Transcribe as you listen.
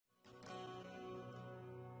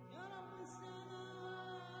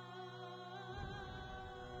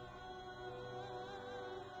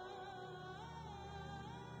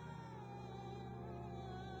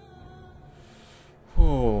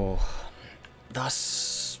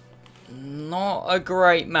That's not a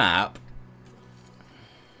great map.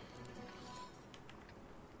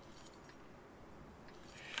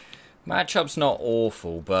 Matchup's not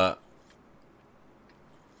awful, but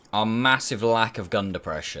our massive lack of gun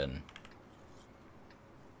depression.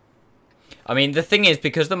 I mean, the thing is,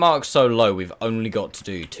 because the mark's so low, we've only got to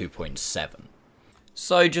do 2.7.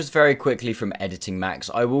 So, just very quickly from Editing Max,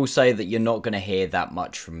 I will say that you're not going to hear that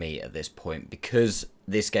much from me at this point, because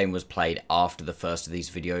this game was played after the first of these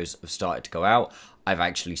videos have started to go out. I've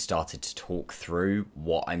actually started to talk through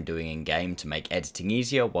what I'm doing in game to make editing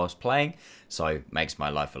easier whilst playing, so it makes my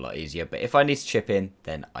life a lot easier. But if I need to chip in,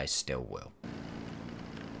 then I still will.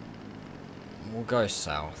 We'll go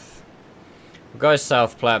south. We'll go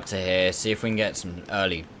south, play up to here, see if we can get some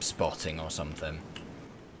early spotting or something.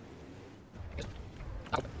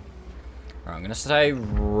 Right, I'm going to stay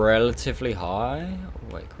relatively high.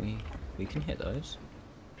 Oh, wait, we can hit those.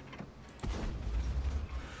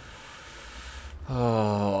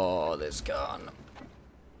 Oh, this gun.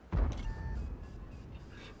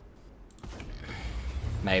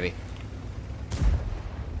 Maybe.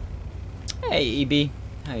 Hey, EB.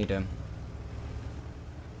 How you doing?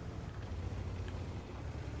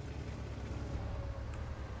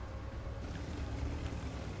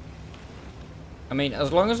 I mean,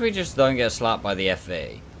 as long as we just don't get slapped by the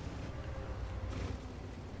FV.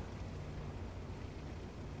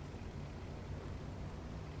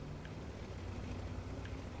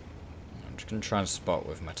 I'm just going to try and spot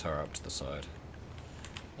with my turret up to the side.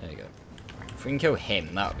 There you go. If we can kill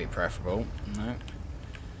him, that would be preferable. No.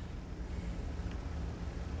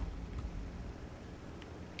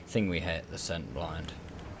 I think we hit the scent blind.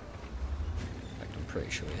 In fact, I'm pretty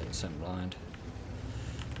sure we hit the scent blind.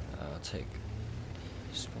 I'll take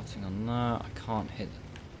spotting on that. I can't hit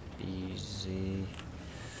BZ.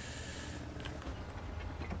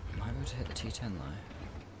 Am I able to hit the T10 though?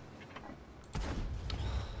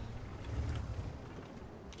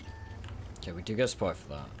 Okay, we do get spotted for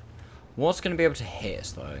that. What's going to be able to hit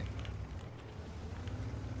us though?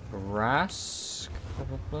 Rask,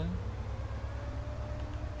 probably.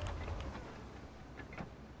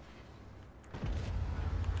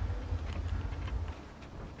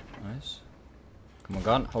 Nice. Come on,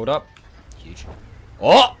 gun. Hold up. Huge.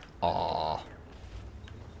 Oh! Oh!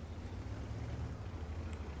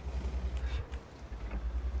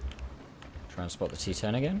 Try and spot the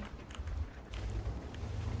T10 again.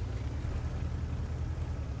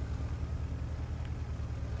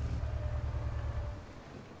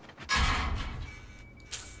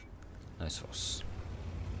 Nice horse.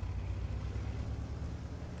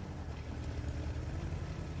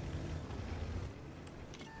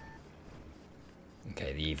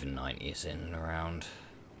 Okay, the even 90 is in and around.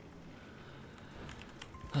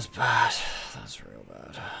 That's bad. That's real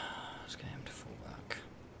bad. Let's get him to fall back.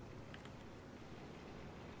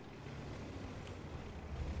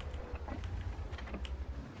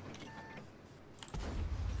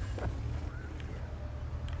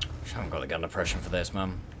 I haven't got the gun depression for this,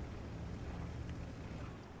 man.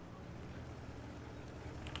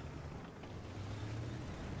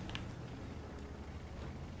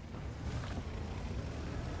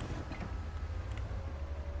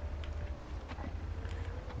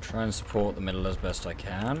 Try and support the middle as best I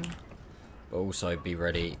can, but also be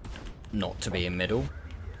ready not to be in middle.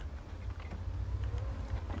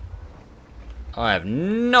 I have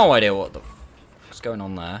no idea what the f***'s going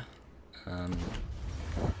on there.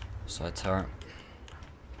 Side turret.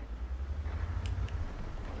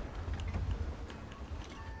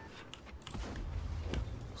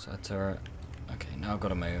 Side turret. Okay, now I've got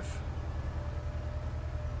to move.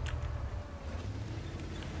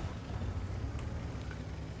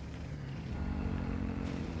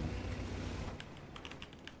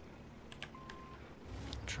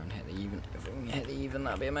 Try and hit the even. If we can hit the even,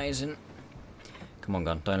 that'd be amazing. Come on,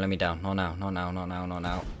 gun. Don't let me down. Not now. Not now. Not now. Not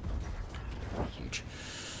now. Huge.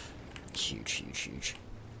 Huge, huge, huge.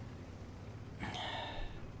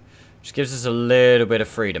 Just gives us a little bit of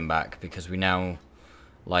freedom back because we now,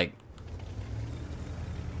 like,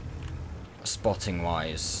 spotting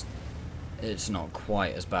wise, it's not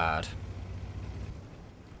quite as bad.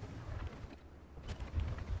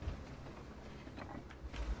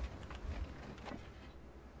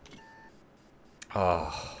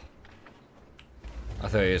 Oh. I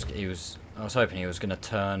thought he was I was hoping he was gonna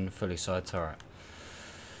turn fully side turret.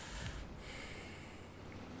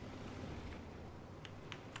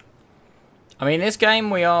 I mean, this game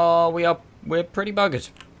we're pretty buggered.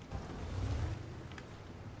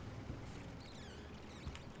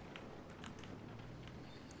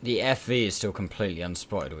 The FV is still completely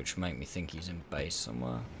unspotted, which would make me think he's in base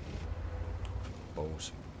somewhere.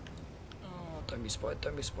 Balls. Oh, don't be spied,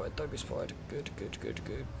 don't be spied, don't be spied. Good, good, good,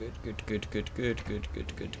 good, good, good, good, good, good, good, good,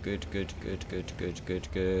 good, good, good, good, good, good,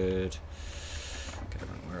 good, good. Okay,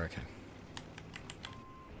 right, we're okay.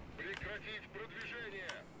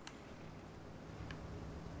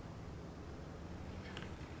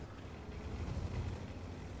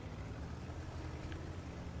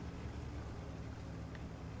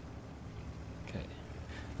 Okay.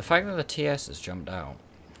 The fact that the TS has jumped out.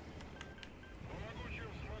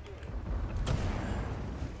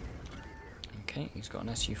 Okay, he's got an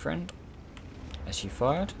SU friend. SU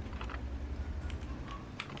fired.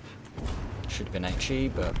 Should have been HE,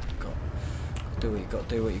 but got do what you got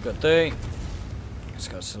to do, what you got to do. This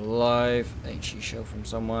guy's alive. HE shell from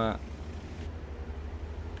somewhere.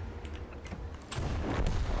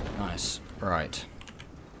 Nice. Right.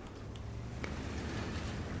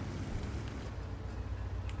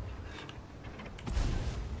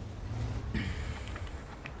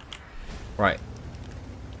 Right.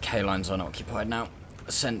 K-line's unoccupied now.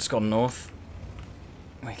 Ascent's gone north.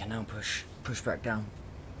 We can now push back down.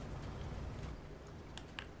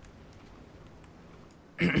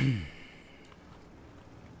 Actually,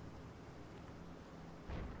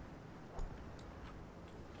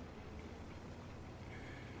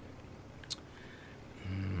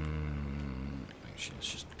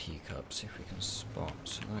 let's just peek up, see if we can spot.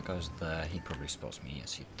 So that guy's there. He probably spots me.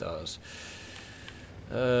 Yes, he does.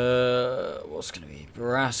 What's gonna be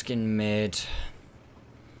Barask in mid?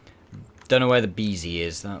 Don't know where the BZ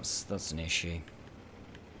is. That's an issue.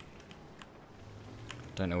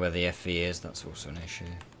 Don't know where the FV is. That's also an issue.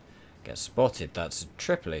 Get spotted. That's a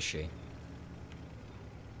triple issue.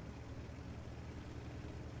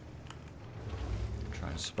 Try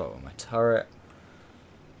and spot with my turret.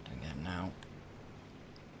 Don't get him now.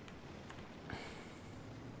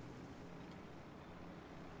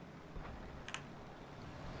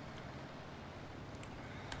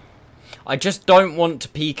 I just don't want to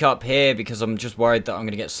peek up here because I'm just worried that I'm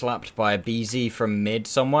going to get slapped by a BZ from mid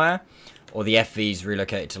somewhere. Or the FV's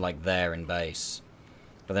relocated to like there in base.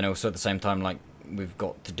 But then also at the same time, like, we've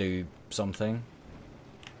got to do something.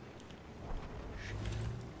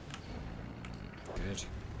 Good.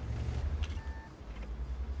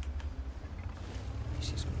 He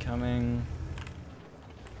sees me coming.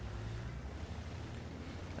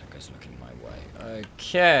 That guy's looking my way.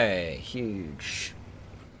 Okay, huge.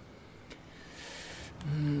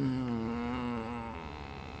 I'm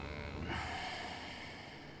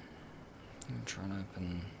trying to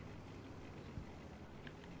open.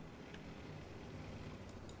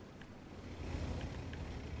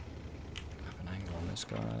 Have an angle on this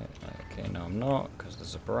guy. Okay, no, I'm not because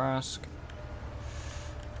there's a Barask.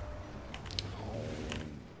 Oh,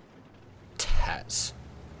 tats.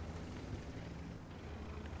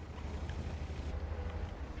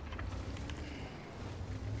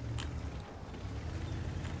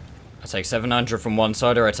 I take 700 from one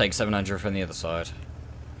side, or I take 700 from the other side.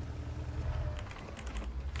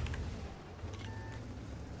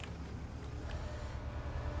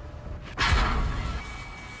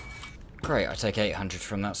 Great, I take 800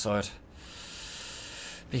 from that side.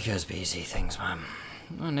 Because BZ things, man.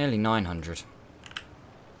 Oh, nearly 900.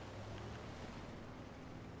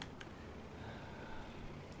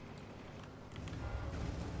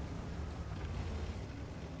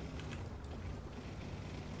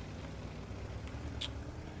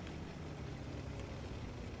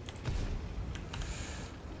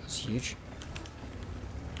 That's huge.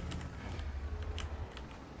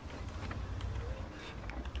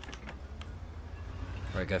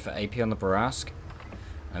 Right, go for AP on the Barask.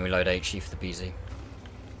 And we load HE for the BZ.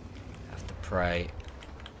 Have to pray.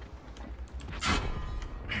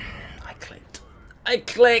 I clicked. I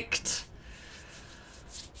clicked!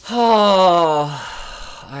 Oh,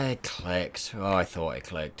 I clicked. Oh, I thought I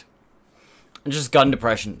clicked. And just gun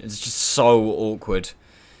depression. It's just so awkward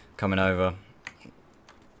coming over.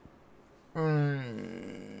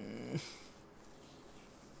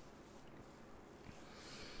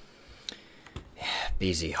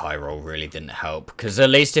 BZ high roll really didn't help, because at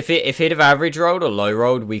least if he'd have average rolled or low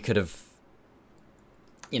rolled, we could have,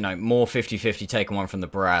 you know, more 50-50 taken one from the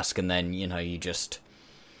Barask, and then, you know, you can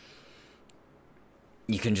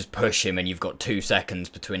just push him and you've got 2 seconds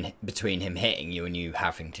between him hitting you and you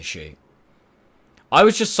having to shoot. I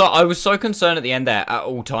was so concerned at the end there at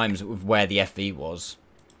all times with where the FV was.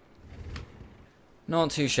 Not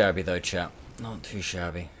too shabby though, chat. Not too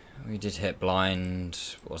shabby. We did hit blind.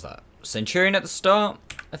 What was that? Centurion at the start,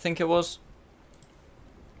 I think it was.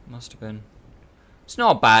 Must have been. It's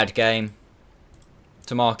not a bad game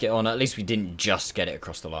to mark it on. At least we didn't just get it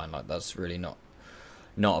across the line. Like, that's really not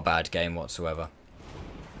a bad game whatsoever.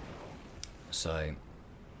 So,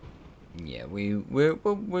 yeah, we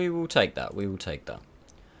will take that. We will take that.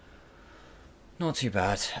 Not too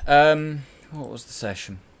bad. What was the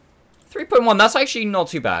session? 3.1. That's actually not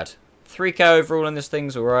too bad. 3k overall in this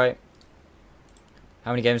thing's alright.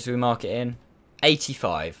 How many games do we mark it in?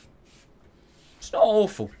 85. It's not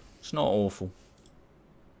awful. It's not awful.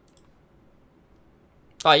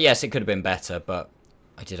 Oh, yes, it could have been better, but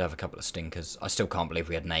I did have a couple of stinkers. I still can't believe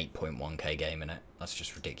we had an 8.1k game in it. That's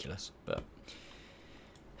just ridiculous. But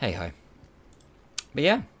hey-ho. But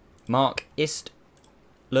yeah, Mark ist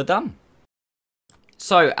le done.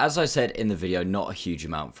 So, as I said in the video, not a huge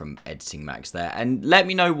amount from Editing Max there. And let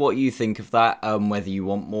me know what you think of that, whether you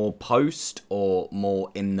want more post or more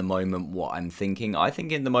in the moment what I'm thinking. I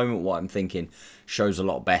think in the moment what I'm thinking shows a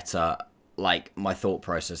lot better, like, my thought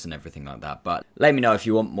process and everything like that. But let me know if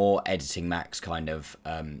you want more Editing Max kind of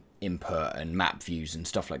input and map views and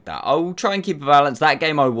stuff like that. I will try and keep a balance. That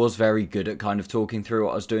game I was very good at kind of talking through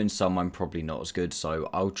what I was doing. Some I'm probably not as good, so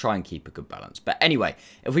I'll try and keep a good balance. But anyway,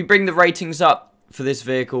 if we bring the ratings up for this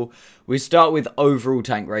vehicle, we start with overall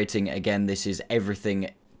tank rating. Again, this is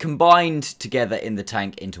everything combined together in the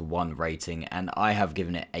tank into one rating, and I have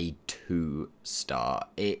given it a 2-star.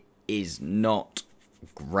 It is not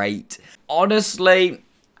great. Honestly,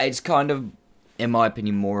 it's kind of, in my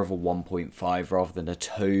opinion, more of a 1.5 rather than a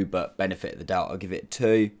 2, but benefit of the doubt, I'll give it a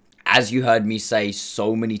 2. As you heard me say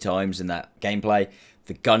so many times in that gameplay,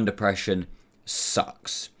 the gun depression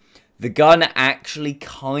sucks. The gun actually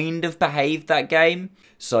kind of behaved that game,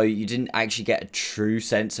 so you didn't actually get a true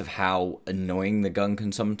sense of how annoying the gun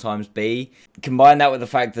can sometimes be. Combine that with the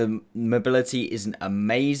fact that mobility isn't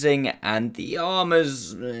amazing, and the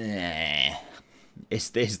armor's... It's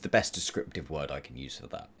the best descriptive word I can use for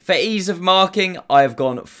that. For ease of marking, I've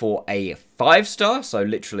gone for a 5-star, so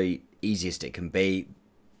literally easiest it can be.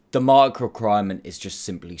 The mark requirement is just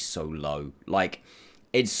simply so low. Like,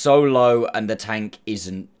 it's so low and the tank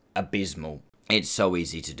isn't abysmal. It's so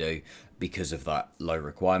easy to do because of that low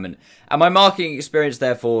requirement. And my marking experience,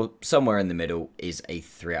 therefore, somewhere in the middle, is a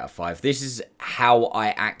 3 out of 5. This is how I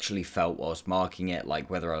actually felt whilst marking it, like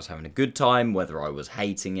whether I was having a good time, whether I was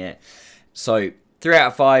hating it. So, 3 out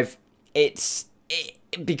of 5.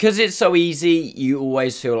 Because it's so easy, you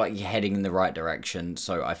always feel like you're heading in the right direction,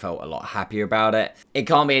 so I felt a lot happier about it. It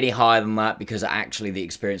can't be any higher than that because actually the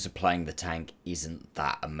experience of playing the tank isn't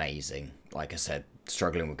that amazing. Like I said,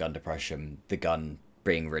 struggling with gun depression, the gun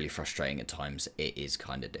being really frustrating at times, it is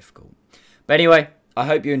kind of difficult. But anyway, I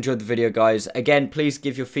hope you enjoyed the video, guys. Again, please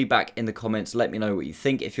give your feedback in the comments. Let me know what you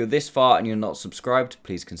think. If you're this far and you're not subscribed,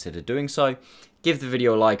 please consider doing so. Give the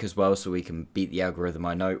video a like as well so we can beat the algorithm.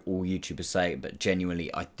 I know all YouTubers say it, but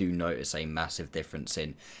genuinely I do notice a massive difference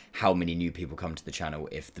in how many new people come to the channel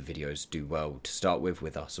if the videos do well to start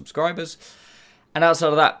with our subscribers. And outside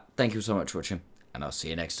of that, thank you so much for watching, and I'll see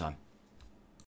you next time.